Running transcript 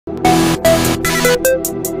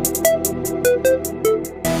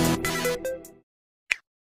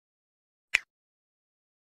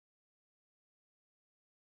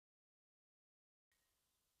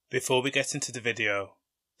Before we get into the video,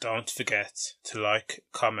 don't forget to like,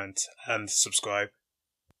 comment and subscribe.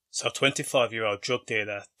 So 25-year-old drug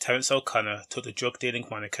dealer Terence O'Connor took the drug dealing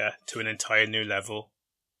moniker to an entire new level.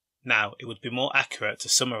 Now, it would be more accurate to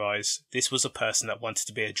summarise this was a person that wanted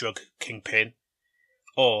to be a drug kingpin,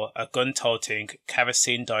 or a gun-toting,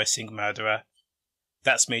 kerosene-dicing murderer.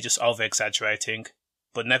 That's me just over-exaggerating,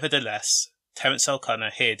 but nevertheless, Terence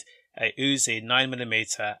O'Connor hid a Uzi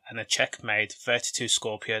 9mm and a Czech-made 32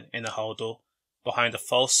 Skorpion in a holdall behind a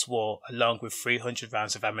false wall along with 300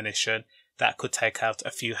 rounds of ammunition that could take out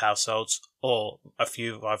a few households or a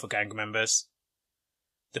few rival gang members.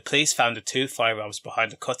 The police found the two firearms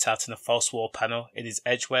behind a cutout in a false wall panel in his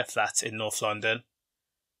Edgware flat in North London.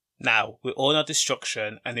 Now, we all know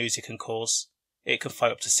destruction an Uzi can cause. It can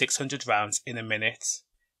fire up to 600 rounds in a minute.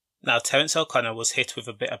 Now, Terence O'Connor was hit with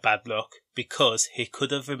a bit of bad luck because he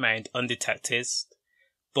could have remained undetected,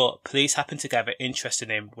 but police happened to gather interest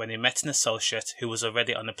in him when he met an associate who was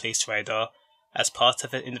already on the police radar as part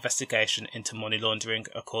of an investigation into money laundering,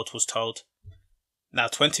 a court was told. Now,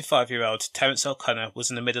 25-year-old Terence O'Connor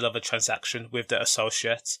was in the middle of a transaction with the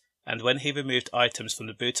associate, and when he removed items from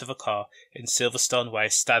the boot of a car in Silverstone Way,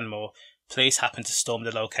 Stanmore, police happened to storm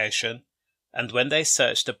the location, and when they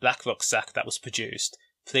searched the black rucksack that was produced,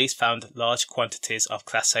 police found large quantities of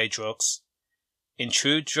Class A drugs. In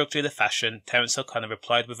true drug dealer fashion, Terence O'Connor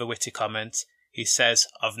replied with a witty comment. He says,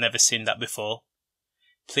 "I've never seen that before."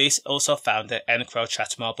 Police also found the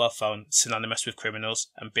EncroChat mobile phone synonymous with criminals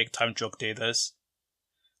and big-time drug dealers.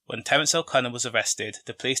 When Terence O'Connor was arrested,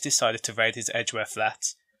 the police decided to raid his Edgware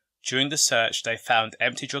flat. During the search, they found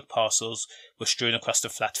empty drug parcels were strewn across the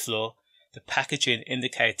flat floor. The packaging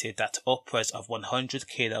indicated that upwards of 100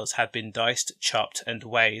 kilos had been diced, chopped and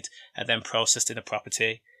weighed and then processed in the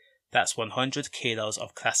property. That's 100 kilos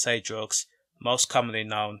of Class A drugs, most commonly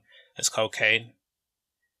known as cocaine.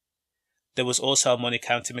 There was also a money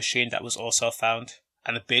counting machine that was also found,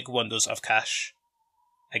 and big bundles of cash.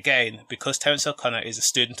 Again, because Terence O'Connor is a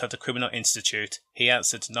student of the Criminal Institute, he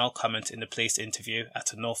answered no comment in the police interview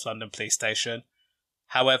at a North London police station.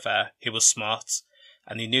 However, he was smart,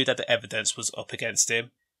 and he knew that the evidence was up against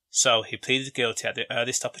him, so he pleaded guilty at the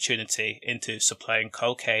earliest opportunity into supplying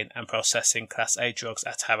cocaine and processing Class A drugs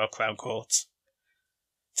at Harrow Crown Court.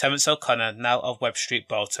 Terence O'Connor, now of Webb Street,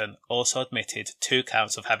 Bolton, also admitted 2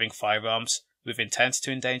 counts of having firearms with intent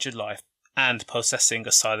to endanger life and possessing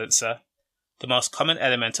a silencer. The most common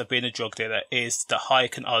element of being a drug dealer is that high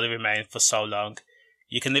can only remain for so long.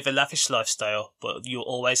 You can live a lavish lifestyle, but you'll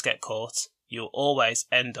always get caught. You'll always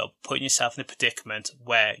end up putting yourself in a predicament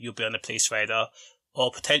where you'll be on the police radar,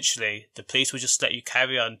 or potentially the police will just let you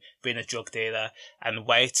carry on being a drug dealer and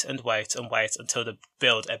wait and wait and wait until they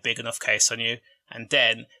build a big enough case on you, and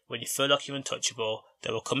then when you feel like you're untouchable,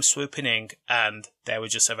 they will come swooping in and they will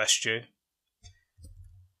just arrest you.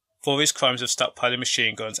 For his crimes of stockpiling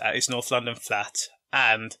machine guns at his North London flat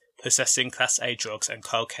and possessing Class A drugs and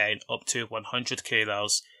cocaine up to 100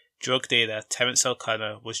 kilos, drug dealer Terence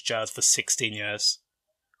O'Connor was jailed for 16 years.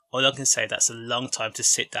 All I can say, that's a long time to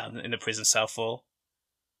sit down in a prison cell for.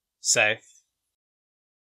 Safe.